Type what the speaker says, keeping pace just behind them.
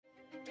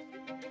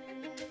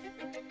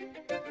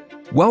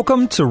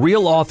Welcome to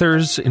Real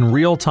Authors in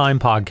Real Time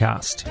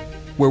podcast,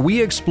 where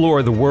we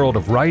explore the world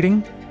of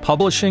writing,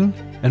 publishing,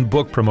 and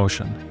book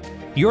promotion.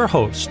 Your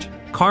host,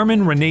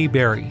 Carmen Renee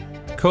Berry,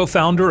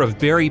 co-founder of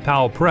Berry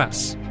Powell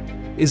Press,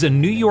 is a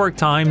New York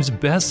Times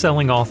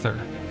best-selling author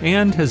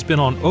and has been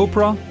on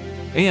Oprah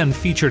and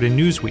featured in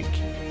Newsweek.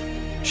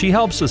 She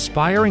helps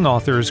aspiring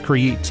authors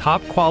create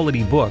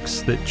top-quality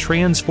books that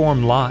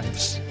transform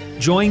lives.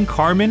 Join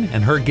Carmen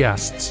and her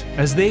guests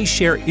as they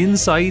share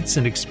insights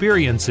and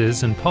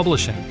experiences in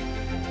publishing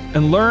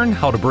and learn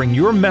how to bring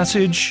your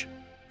message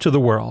to the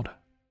world.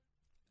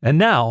 And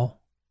now,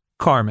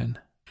 Carmen.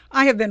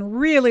 I have been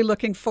really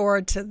looking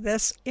forward to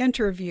this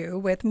interview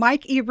with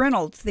Mike E.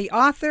 Reynolds, the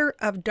author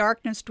of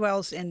Darkness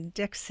Dwells in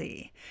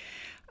Dixie,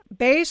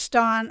 based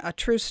on a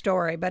true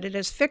story, but it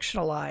is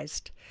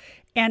fictionalized,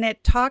 and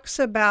it talks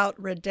about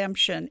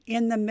redemption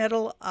in the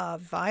middle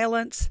of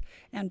violence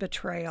and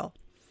betrayal.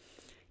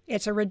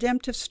 It's a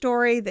redemptive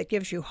story that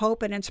gives you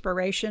hope and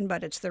inspiration,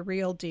 but it's the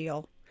real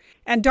deal.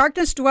 And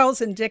Darkness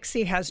Dwells in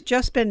Dixie has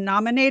just been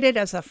nominated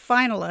as a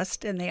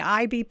finalist in the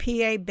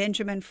IBPA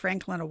Benjamin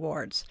Franklin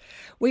Awards.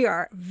 We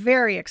are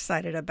very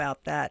excited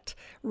about that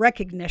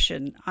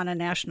recognition on a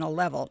national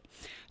level.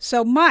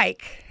 So,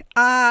 Mike,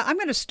 I'm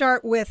going to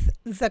start with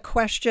the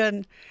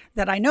question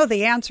that I know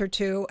the answer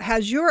to.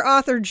 Has your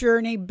author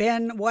journey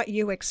been what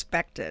you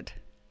expected?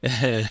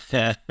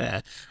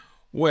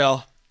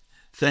 Well,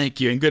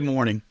 thank you, and good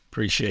morning.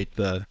 Appreciate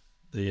the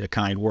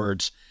kind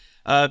words.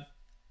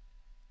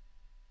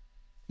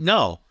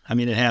 No, I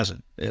mean, it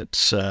hasn't.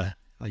 It's I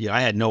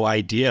had no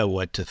idea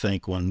what to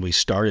think when we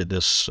started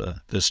this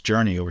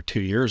journey over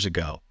 2 years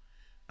ago.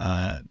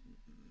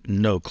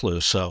 No clue.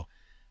 So,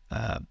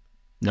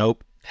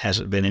 nope,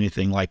 hasn't been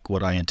anything like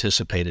what I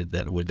anticipated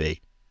that it would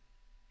be.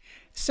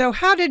 So,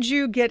 how did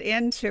you get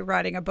into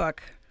writing a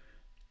book?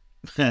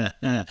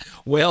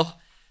 Well,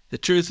 the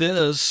truth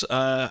is,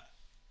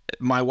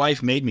 my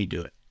wife made me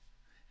do it.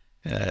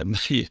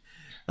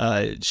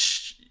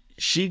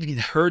 She'd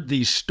heard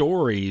these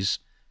stories,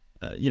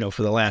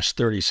 for the last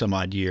 30 some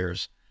odd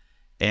years.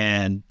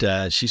 And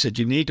she said,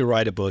 you need to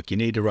write a book.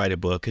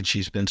 And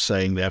she's been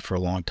saying that for a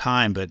long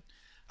time, but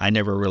I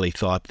never really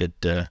thought that,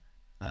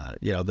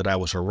 that I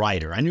was a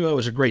writer. I knew I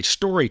was a great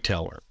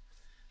storyteller,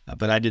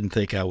 but I didn't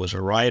think I was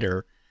a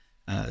writer.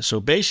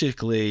 So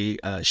basically,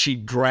 she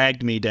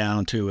dragged me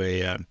down to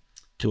a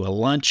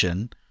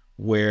luncheon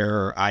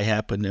where I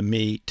happened to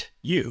meet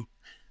you.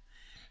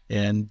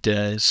 And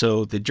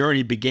so the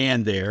journey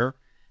began there,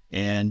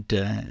 and,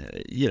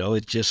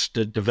 it just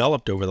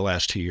developed over the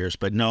last 2 years.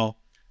 But no,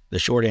 the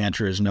short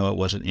answer is no, it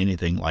wasn't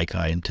anything like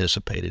I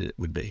anticipated it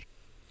would be.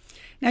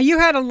 Now, you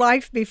had a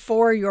life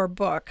before your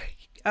book.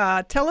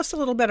 Tell us a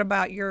little bit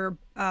about your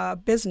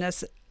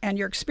business and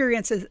your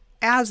experiences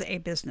as a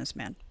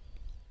businessman.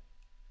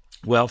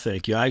 Well,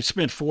 thank you. I've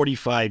spent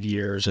 45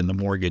 years in the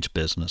mortgage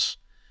business.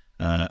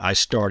 I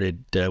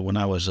started when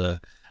I was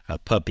a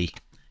puppy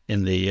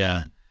in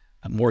the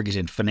mortgage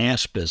and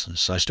finance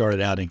business. I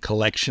started out in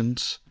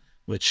collections,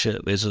 which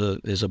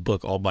is a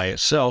book all by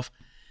itself,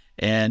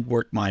 and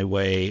worked my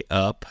way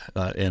up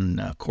in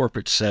a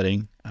corporate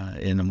setting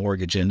in the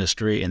mortgage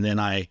industry. And then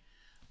I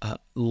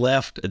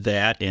left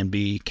that and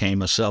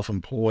became a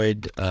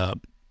self-employed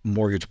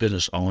mortgage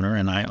business owner,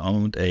 and I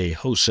owned a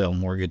wholesale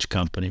mortgage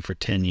company for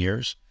 10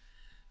 years.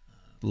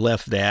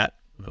 Left that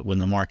when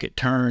the market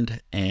turned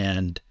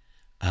and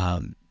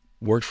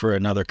worked for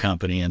another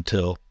company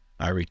until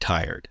I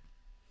retired.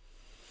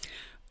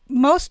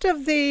 Most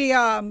of the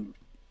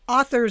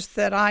authors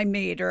that I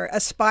meet, or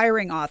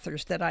aspiring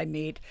authors that I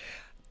meet,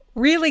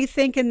 really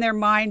think in their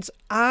minds,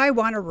 I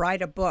want to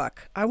write a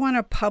book. I want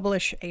to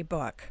publish a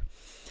book.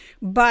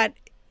 But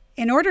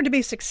in order to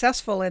be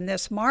successful in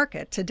this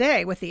market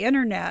today with the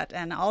internet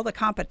and all the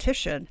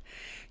competition,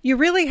 you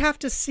really have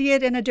to see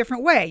it in a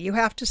different way. You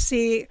have to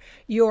see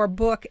your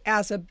book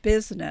as a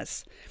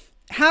business.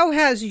 How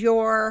has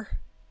your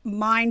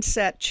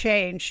mindset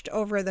changed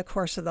over the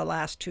course of the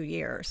last 2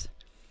 years?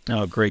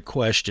 Oh, great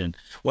question.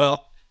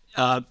 Well,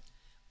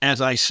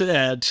 as I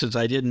said, since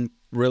I didn't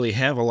really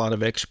have a lot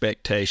of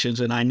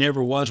expectations, and I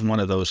never was one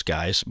of those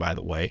guys, by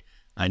the way,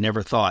 I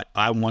never thought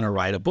I want to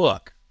write a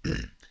book.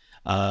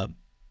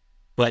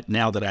 But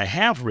now that I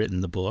have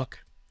written the book,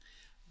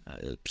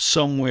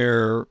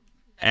 somewhere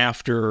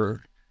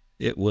after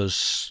it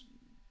was,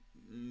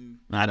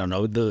 I don't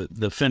know,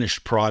 the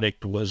finished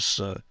product was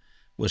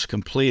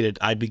completed,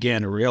 I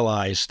began to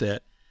realize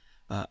that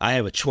I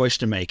have a choice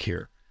to make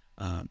here.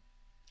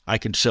 I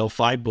can sell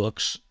 5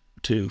 books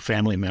to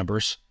family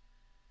members,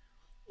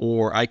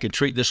 or I could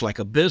treat this like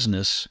a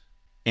business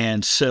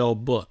and sell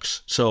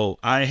books. So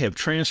I have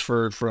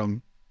transferred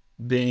from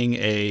being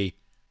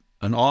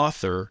an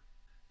author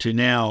to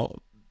now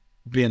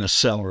being a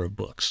seller of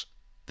books.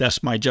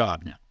 That's my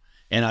job now,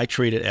 and I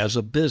treat it as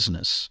a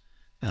business.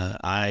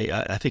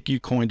 I think you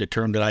coined a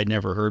term that I'd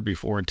never heard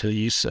before until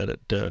you said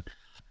it,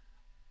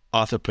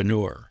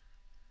 authorpreneur.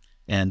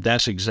 And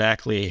that's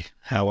exactly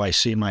how I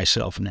see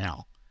myself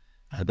now.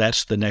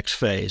 That's the next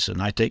phase,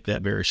 and I take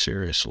that very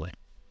seriously.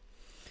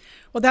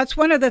 Well, that's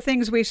one of the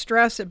things we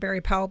stress at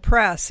Berry Powell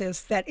Press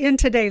is that in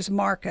today's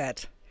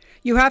market,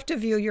 you have to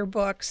view your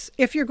books,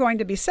 if you're going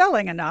to be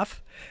selling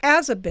enough,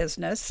 as a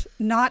business,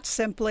 not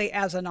simply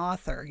as an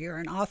author. You're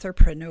an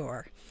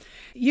authorpreneur.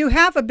 You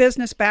have a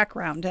business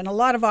background, and a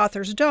lot of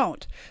authors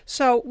don't.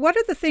 So what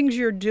are the things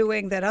you're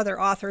doing that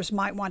other authors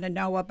might want to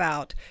know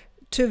about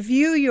to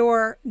view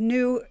your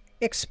new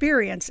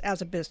experience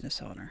as a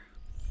business owner?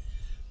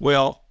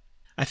 Well,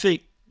 I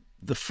think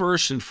the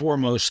first and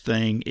foremost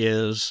thing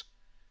is,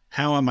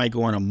 how am I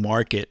going to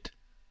market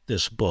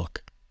this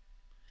book?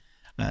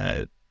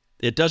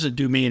 It doesn't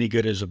do me any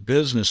good as a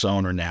business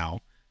owner now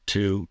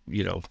to,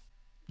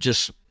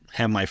 just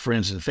have my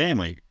friends and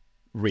family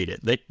read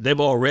it. They've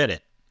all read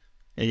it.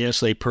 And yes,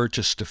 they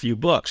purchased a few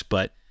books,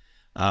 but,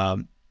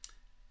 now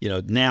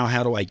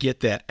how do I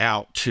get that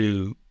out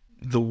to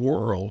the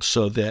world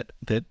so that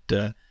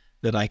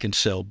I can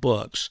sell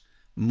books?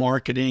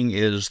 Marketing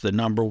is the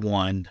number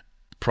one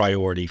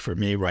priority for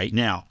me right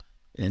now.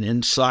 And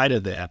inside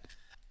of that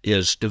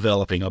is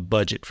developing a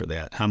budget for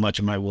that. How much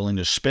am I willing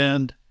to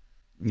spend?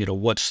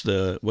 What's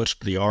the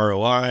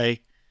ROI,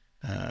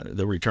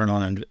 the return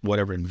on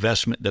whatever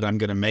investment that I'm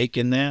going to make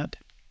in that?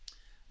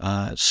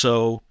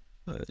 So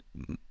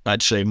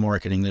I'd say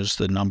marketing is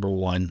the number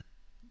one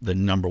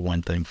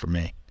thing for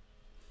me.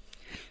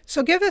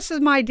 So give us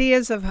some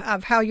ideas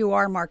of how you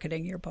are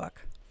marketing your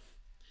book.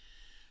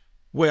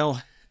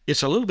 Well,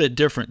 it's a little bit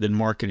different than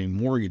marketing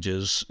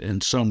mortgages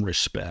in some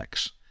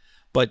respects.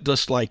 But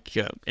just like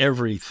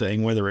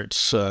everything, whether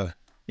it's,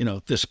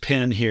 this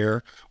pen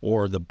here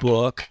or the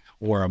book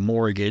or a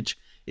mortgage,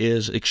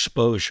 is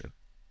exposure.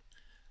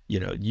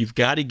 You've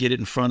got to get it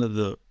in front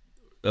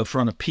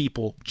of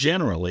people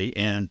generally,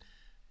 and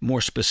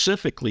more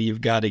specifically,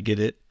 you've got to get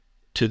it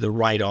to the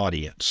right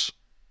audience.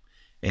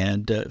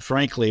 And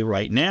frankly,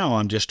 right now,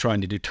 I'm just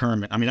trying to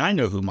determine, I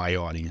know who my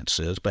audience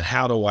is, but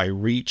how do I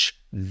reach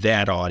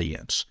that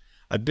audience?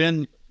 I've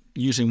been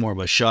using more of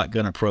a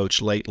shotgun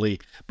approach lately,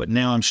 but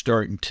now I'm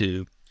starting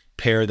to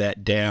pare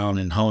that down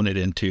and hone it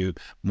into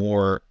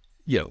more,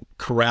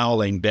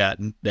 corralling that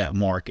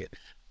market.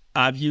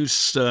 I've used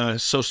some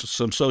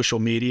social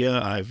media.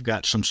 I've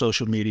got some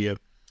social media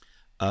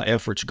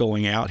efforts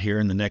going out here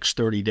in the next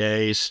 30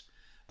 days.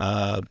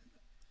 I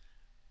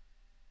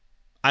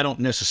don't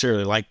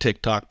necessarily like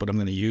TikTok, but I'm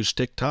going to use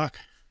TikTok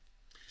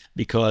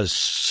because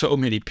so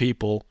many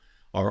people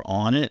are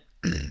on it.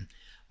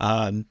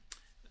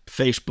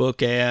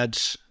 Facebook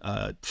ads,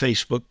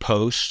 Facebook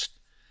posts,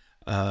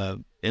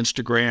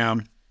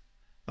 Instagram,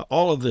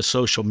 all of the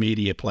social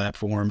media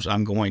platforms,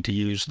 I'm going to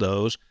use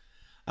those.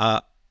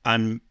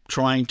 I'm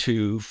trying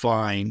to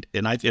find,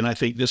 and I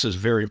think this is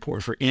very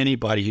important for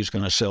anybody who's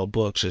going to sell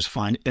books, is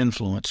find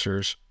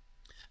influencers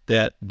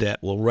that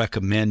will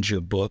recommend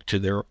your book to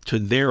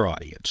their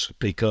audience,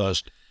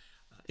 because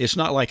it's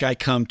not like I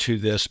come to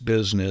this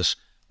business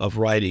of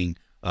writing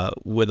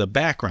with a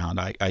background.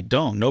 I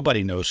don't.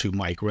 Nobody knows who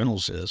Mike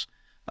Reynolds is.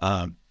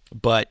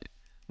 But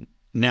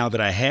now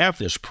that I have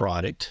this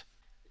product,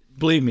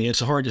 believe me, it's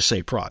hard to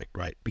say product,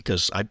 right?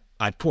 Because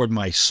I poured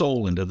my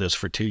soul into this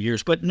for 2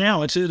 years, but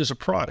now it is a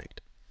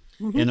product.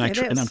 Mm-hmm,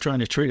 and I'm trying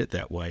to treat it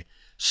that way.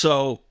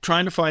 So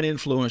trying to find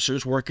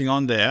influencers, working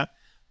on that.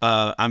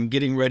 I'm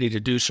getting ready to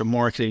do some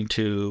marketing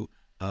to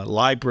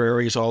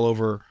libraries all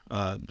over,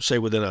 say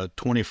within a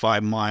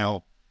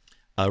 25-mile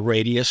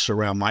radius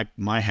around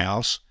my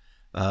house,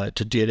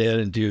 to get in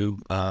and do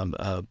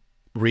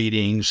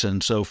readings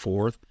and so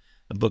forth,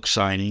 book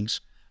signings,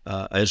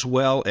 as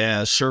well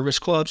as service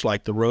clubs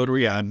like the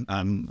Rotary.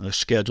 I'm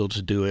scheduled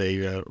to do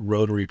a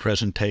Rotary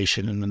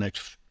presentation in the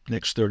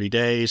next 30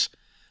 days.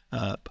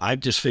 I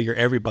just figure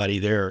everybody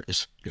there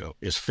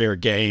is fair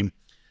game.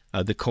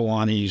 The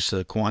Kiwanis,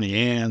 the Kiwani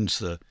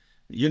Anns,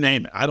 you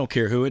name it. I don't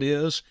care who it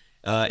is.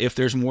 If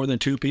there's more than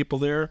 2 people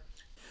there,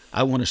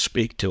 I want to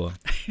speak to them.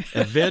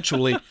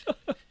 Eventually,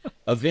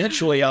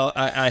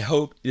 I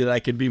hope that I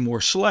can be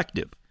more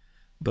selective.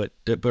 But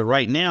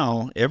right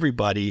now,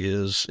 everybody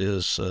is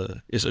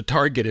a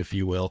target, if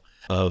you will,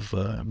 of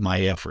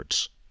my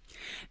efforts.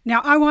 Now,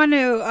 I want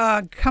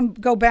to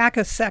go back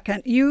a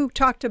second. You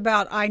talked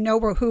about, I know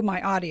who my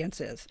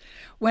audience is.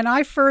 When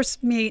I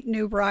first meet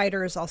new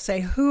writers, I'll say,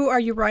 who are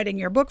you writing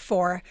your book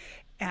for?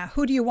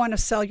 Who do you want to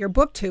sell your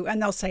book to?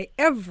 And they'll say,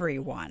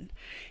 everyone.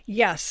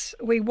 Yes,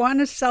 we want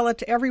to sell it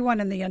to everyone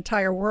in the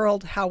entire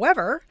world.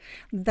 However,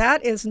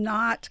 that is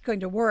not going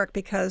to work,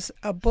 because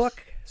a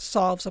book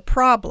solves a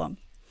problem.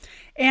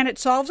 And it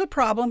solves a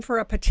problem for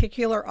a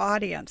particular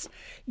audience.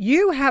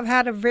 You have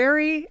had a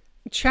very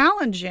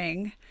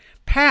challenging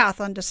path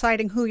on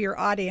deciding who your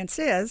audience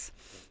is,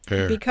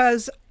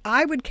 because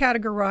I would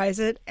categorize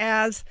it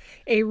as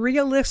a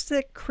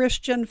realistic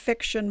Christian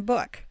fiction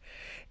book.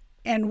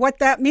 And what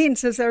that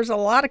means is there's a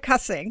lot of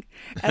cussing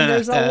and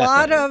there's a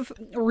lot of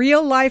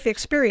real life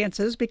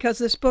experiences, because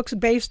this book's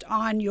based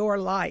on your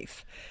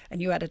life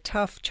and you had a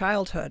tough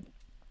childhood.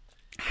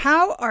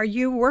 How are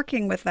you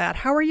working with that?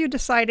 How are you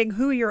deciding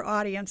who your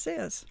audience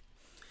is?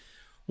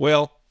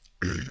 Well,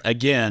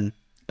 again,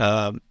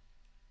 a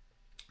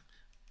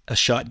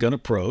shotgun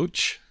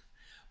approach,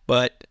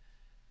 But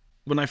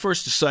when I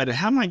first decided,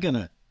 how am I going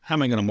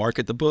to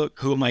market the book?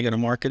 Who am I going to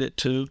market it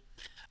to?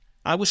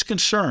 I was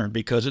concerned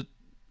because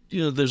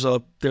there's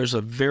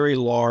a very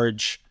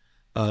large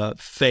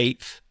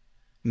faith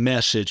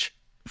message,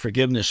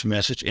 forgiveness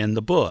message in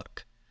the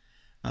book.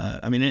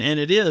 And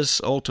it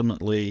is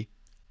ultimately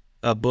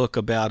a book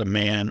about a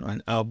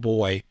man, a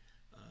boy,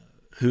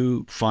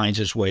 who finds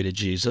his way to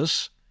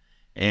Jesus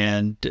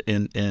and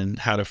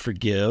how to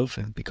forgive,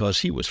 and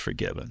because he was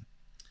forgiven.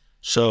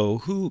 So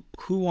who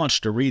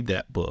wants to read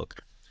that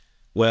book?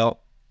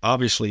 Well,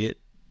 obviously,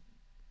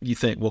 you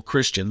think, well,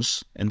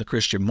 Christians and the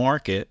Christian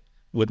market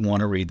would want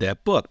to read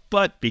that book.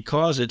 But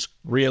because it's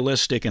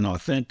realistic and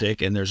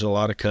authentic, and there's a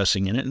lot of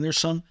cussing in it, and there's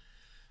some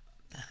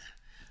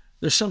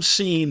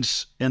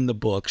scenes in the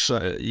books,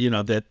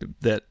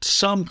 that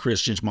some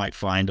Christians might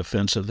find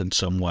offensive in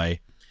some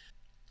way,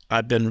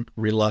 I've been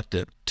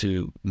reluctant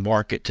to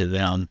market to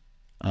them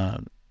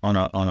on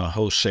a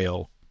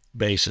wholesale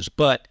basis.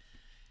 But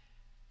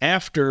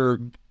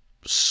after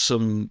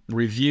some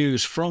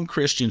reviews from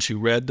Christians who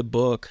read the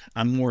book,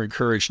 I'm more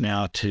encouraged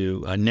now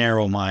to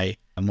narrow my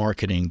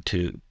marketing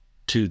to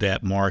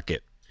that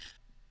market.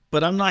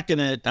 But I'm not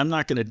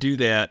gonna do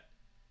that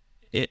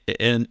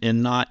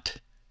and not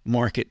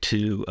market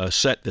to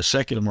the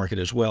secular market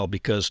as well,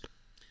 because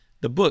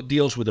the book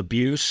deals with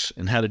abuse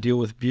and how to deal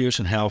with abuse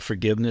and how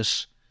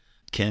forgiveness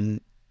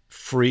can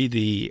free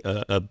the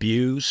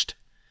abused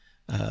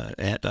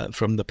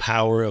from the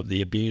power of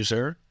the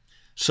abuser.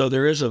 So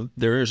there is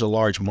a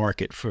large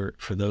market for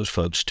those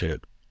folks too.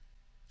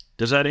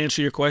 Does that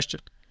answer your question?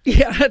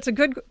 Yeah, it's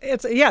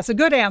a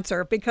good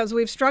answer, because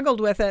we've struggled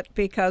with it,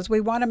 because we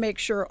want to make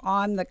sure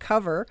on the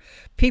cover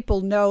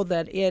people know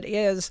that it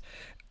is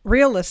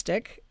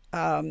realistic.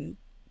 There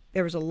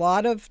was a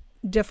lot of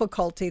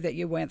difficulty that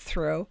you went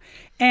through,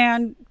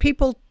 and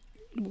people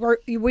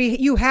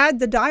you had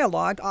the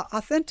dialogue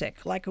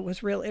authentic, like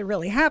it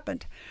really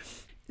happened.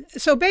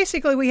 So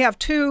basically, we have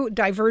two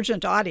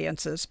divergent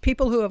audiences: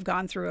 people who have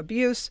gone through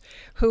abuse,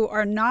 who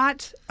are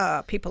not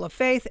people of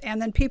faith,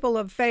 and then people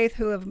of faith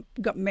who have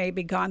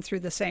maybe gone through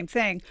the same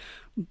thing,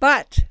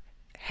 but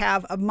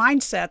have a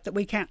mindset that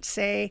we can't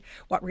say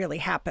what really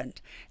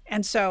happened.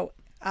 And so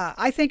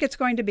I think it's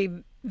going to be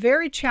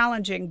very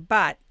challenging,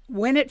 but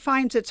when it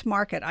finds its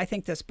market, I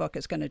think this book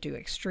is going to do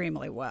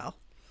extremely well.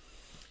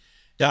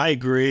 Yeah, I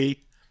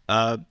agree.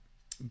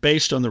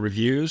 Based on the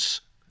reviews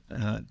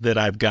that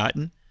I've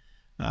gotten,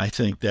 I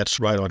think that's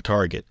right on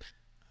target.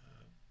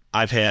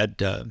 I've had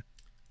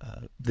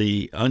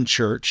the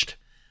unchurched,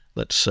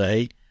 let's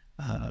say,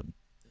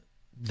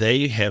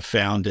 they have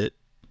found it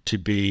to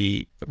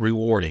be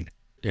rewarding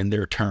in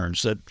their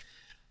terms, that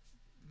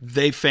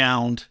they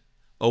found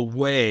a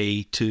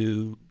way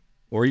to,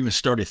 or even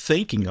started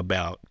thinking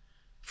about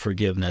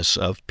forgiveness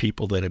of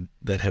people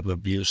that have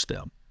abused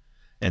them.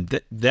 And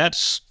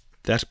that's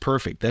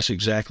perfect. That's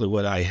exactly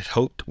what I had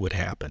hoped would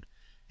happen.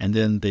 And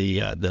then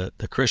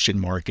the Christian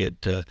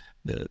market,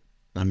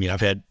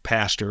 I've had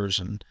pastors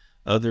and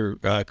other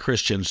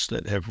Christians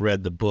that have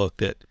read the book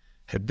that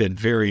have been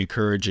very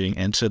encouraging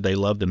and said they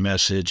loved the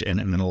message and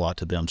it meant a lot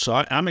to them.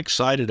 So I'm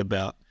excited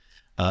about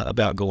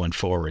going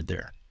forward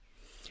there.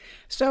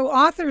 So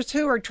authors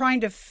who are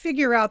trying to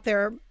figure out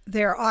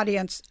their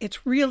audience,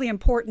 it's really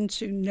important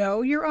to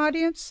know your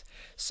audience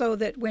so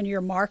that when you're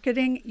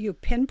marketing, you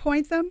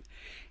pinpoint them.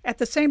 At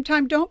the same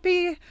time, don't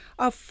be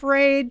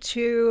afraid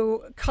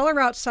to color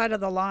outside of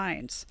the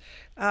lines.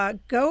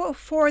 Go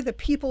for the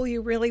people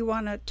you really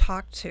want to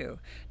talk to.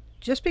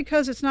 Just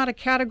because it's not a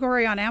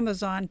category on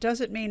Amazon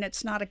doesn't mean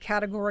it's not a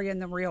category in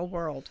the real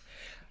world.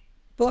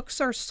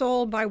 Books are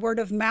sold by word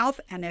of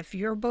mouth, and if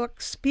your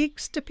book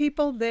speaks to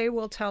people, they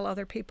will tell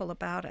other people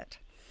about it.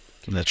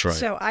 That's right.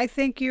 So I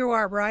think you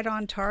are right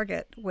on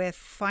target with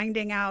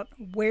finding out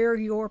where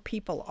your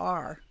people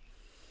are.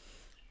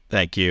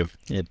 Thank you.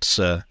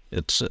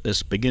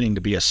 It's beginning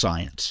to be a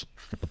science.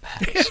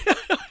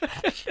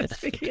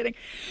 It's beginning.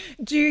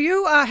 Do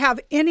you have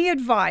any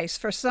advice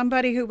for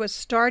somebody who was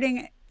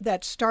started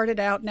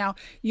out? Now,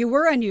 you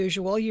were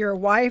unusual. Your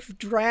wife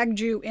dragged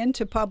you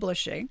into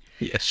publishing.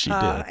 Yes, she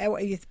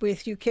did.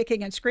 With you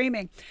kicking and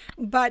screaming.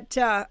 But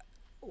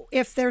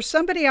if there's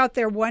somebody out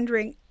there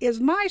wondering, is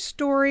my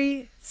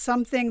story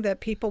something that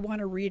people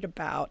want to read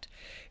about?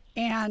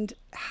 And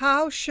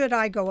how should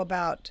I go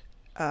about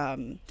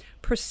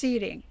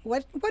proceeding?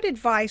 What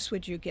advice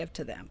would you give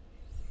to them?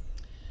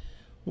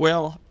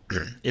 Well,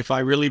 if I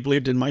really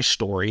believed in my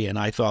story and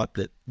I thought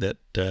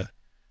that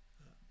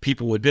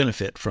people would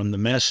benefit from the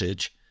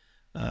message,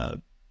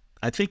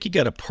 I think you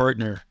got a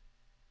partner,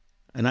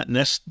 and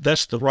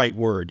that's the right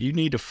word. You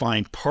need to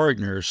find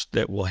partners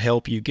that will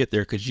help you get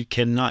there, because you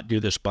cannot do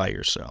this by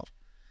yourself.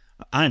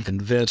 I'm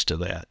convinced of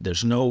that.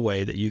 There's no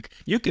way that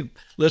you can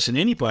listen.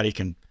 Anybody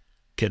can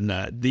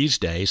these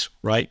days,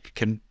 right?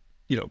 Can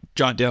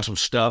jot down some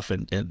stuff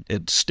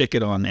and stick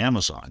it on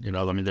Amazon.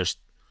 There's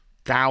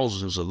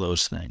thousands of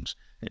those things.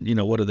 And,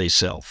 what do they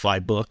sell?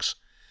 5 books?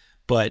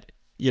 But,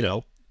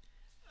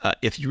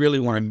 if you really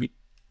want to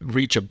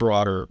reach a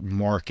broader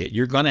market,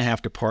 you're going to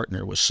have to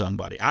partner with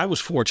somebody. I was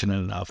fortunate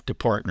enough to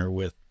partner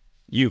with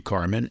you,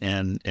 Carmen,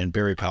 and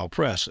Berry Powell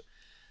Press,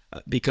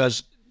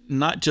 because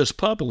not just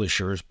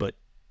publishers, but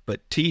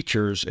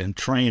teachers and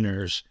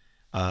trainers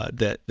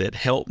that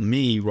help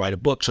me write a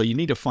book. So you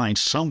need to find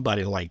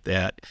somebody like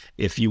that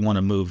if you want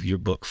to move your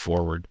book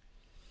forward.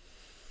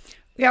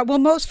 Yeah, well,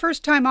 most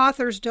first-time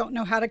authors don't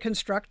know how to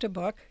construct a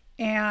book,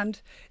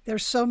 and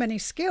there's so many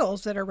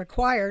skills that are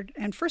required.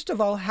 And first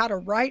of all, how to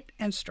write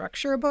and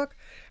structure a book,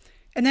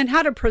 and then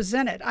how to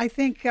present it. I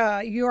think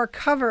your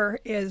cover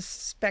is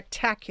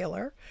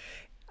spectacular.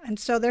 And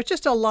so there's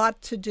just a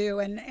lot to do.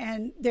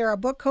 And there are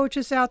book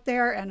coaches out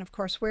there. And of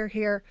course, we're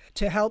here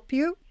to help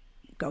you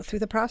go through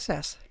the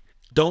process.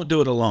 Don't do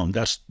it alone.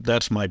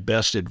 That's my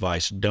best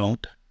advice.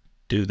 Don't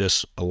do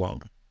this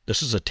alone.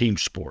 This is a team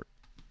sport.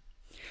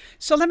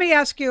 So let me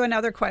ask you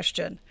another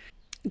question.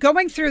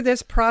 Going through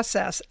this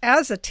process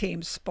as a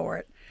team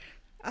sport,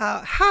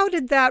 how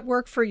did that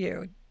work for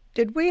you?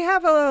 Did we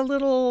have a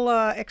little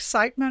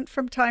excitement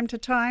from time to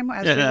time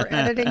as we were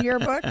editing your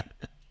book?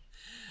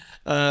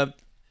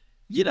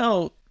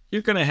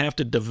 You're going to have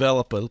to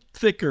develop a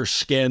thicker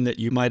skin that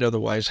you might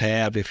otherwise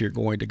have if you're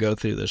going to go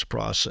through this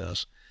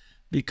process.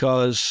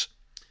 Because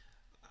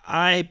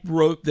I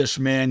wrote this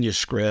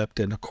manuscript,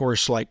 and of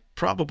course, like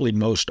probably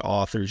most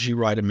authors, you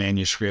write a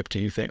manuscript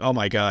and you think, oh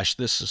my gosh,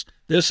 this is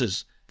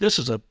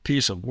a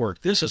piece of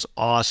work. This is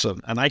awesome,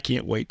 and I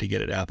can't wait to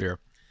get it out there.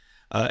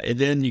 And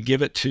then you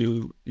give it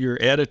to your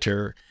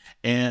editor,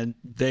 and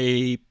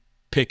they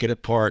pick it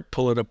apart,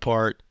 pull it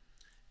apart.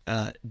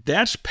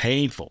 That's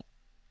painful.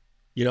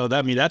 I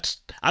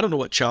don't know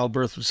what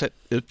childbirth was,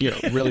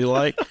 really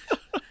like,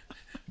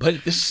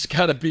 but this has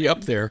got to be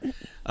up there.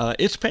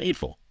 It's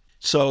painful.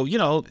 So,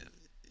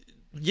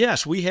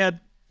 yes, we had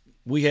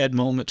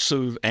moments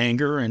of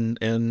anger and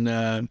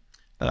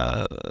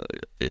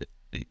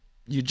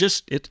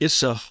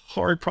it's a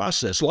hard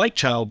process, like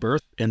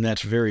childbirth, and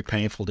that's very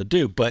painful to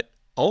do. But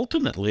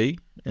ultimately,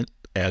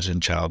 as in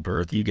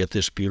childbirth, you get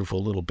this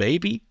beautiful little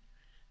baby,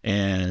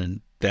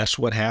 and that's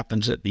what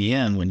happens at the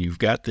end when you've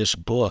got this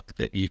book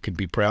that you can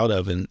be proud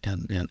of, and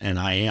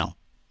I am.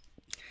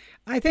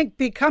 I think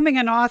becoming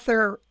an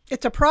author,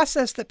 it's a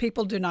process that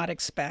people do not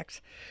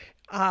expect.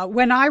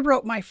 When I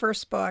wrote my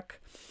first book,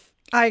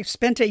 I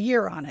spent a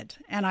year on it,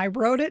 and I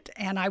wrote it,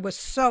 and I was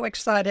so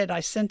excited. I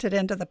sent it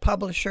into the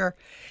publisher,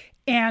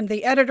 and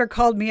the editor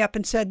called me up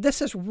and said,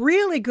 "This is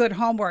really good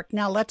homework.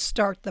 Now let's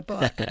start the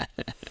book."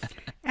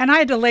 And I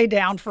had to lay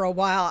down for a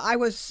while. I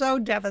was so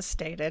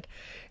devastated.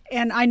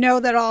 And I know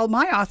that all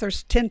my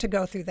authors tend to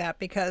go through that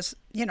because,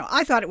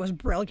 I thought it was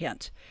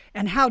brilliant.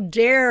 And how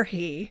dare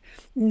he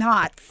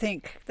not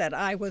think that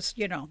I was,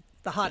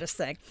 the hottest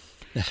thing.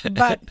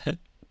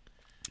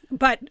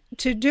 But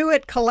to do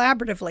it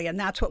collaboratively, and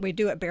that's what we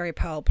do at Berry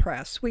Powell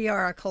Press. We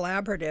are a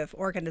collaborative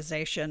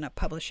organization, a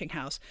publishing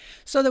house,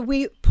 so that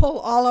we pull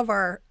all of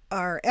our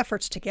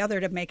efforts together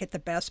to make it the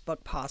best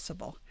book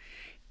possible.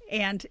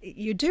 And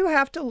you do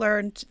have to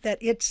learn that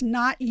it's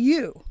not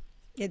you.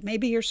 It may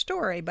be your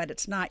story, but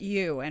it's not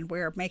you, and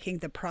we're making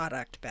the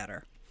product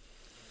better.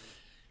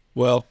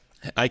 Well,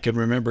 I can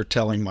remember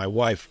telling my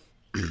wife,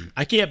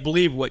 I can't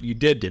believe what you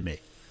did to me.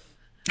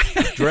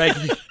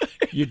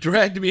 You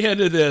dragged me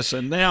into this,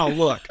 and now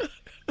look.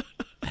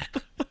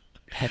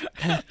 I'm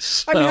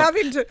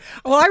having to.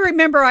 Well, I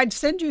remember I'd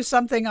send you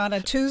something on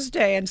a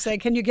Tuesday and say,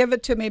 "Can you give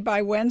it to me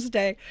by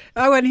Wednesday?"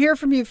 I wouldn't hear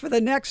from you for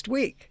the next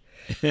week.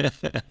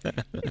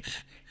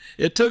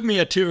 It took me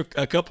a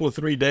couple of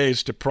 3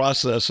 days to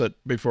process it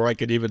before I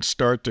could even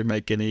start to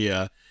make any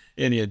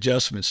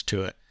adjustments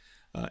to it.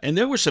 And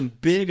there were some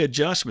big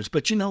adjustments.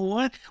 But you know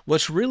what?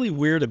 What's really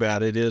weird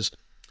about it is,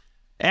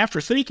 after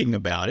thinking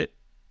about it,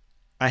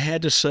 I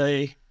had to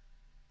say,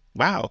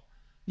 wow,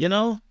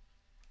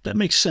 that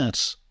makes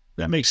sense.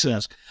 That makes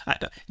sense.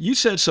 You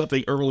said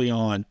something early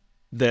on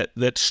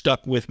that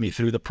stuck with me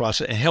through the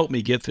process and helped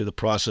me get through the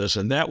process.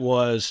 And that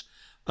was,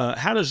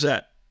 how does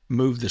that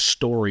move the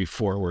story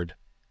forward?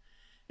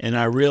 And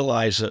I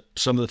realized that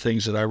some of the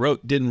things that I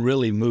wrote didn't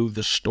really move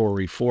the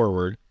story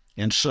forward.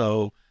 And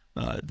so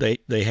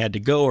they had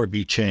to go or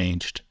be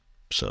changed.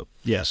 So,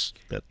 yes,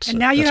 that's And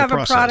now you have a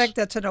a product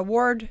that's an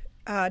award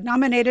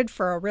nominated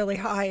for a really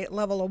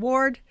high-level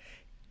award,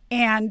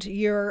 and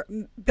you're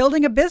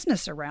building a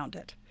business around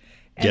it.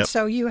 And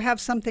so you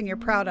have something you're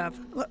proud of.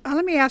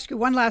 Let me ask you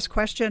one last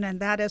question, and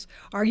that is,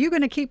 are you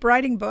going to keep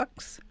writing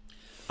books?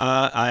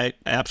 I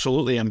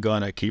absolutely am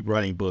going to keep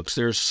writing books.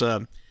 There's,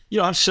 I'm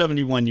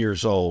 71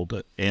 years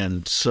old,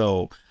 and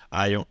so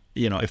I don't,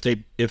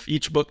 if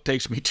each book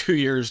takes me 2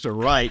 years to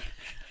write,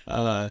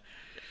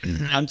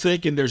 I'm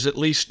thinking there's at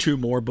least 2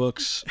 more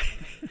books,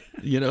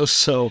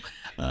 so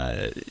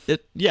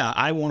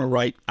I want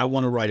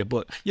to write a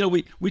book.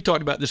 We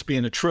talked about this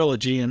being a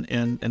trilogy,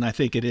 and I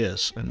think it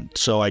is. And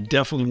so I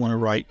definitely want to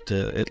write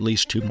at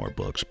least 2 more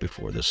books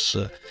before this,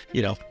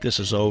 this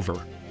is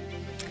over.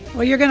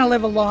 Well, you're going to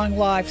live a long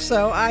life,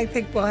 so I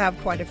think we'll have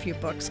quite a few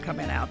books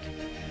coming out.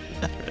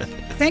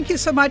 Thank you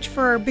so much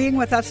for being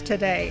with us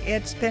today.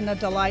 It's been a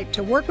delight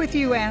to work with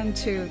you and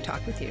to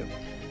talk with you.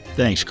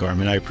 Thanks,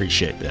 Carmen. I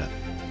appreciate that.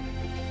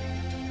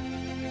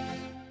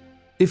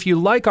 If you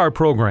like our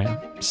program,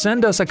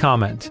 send us a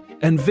comment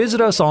and visit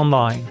us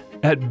online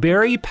at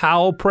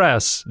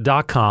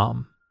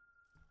barrypowellpress.com.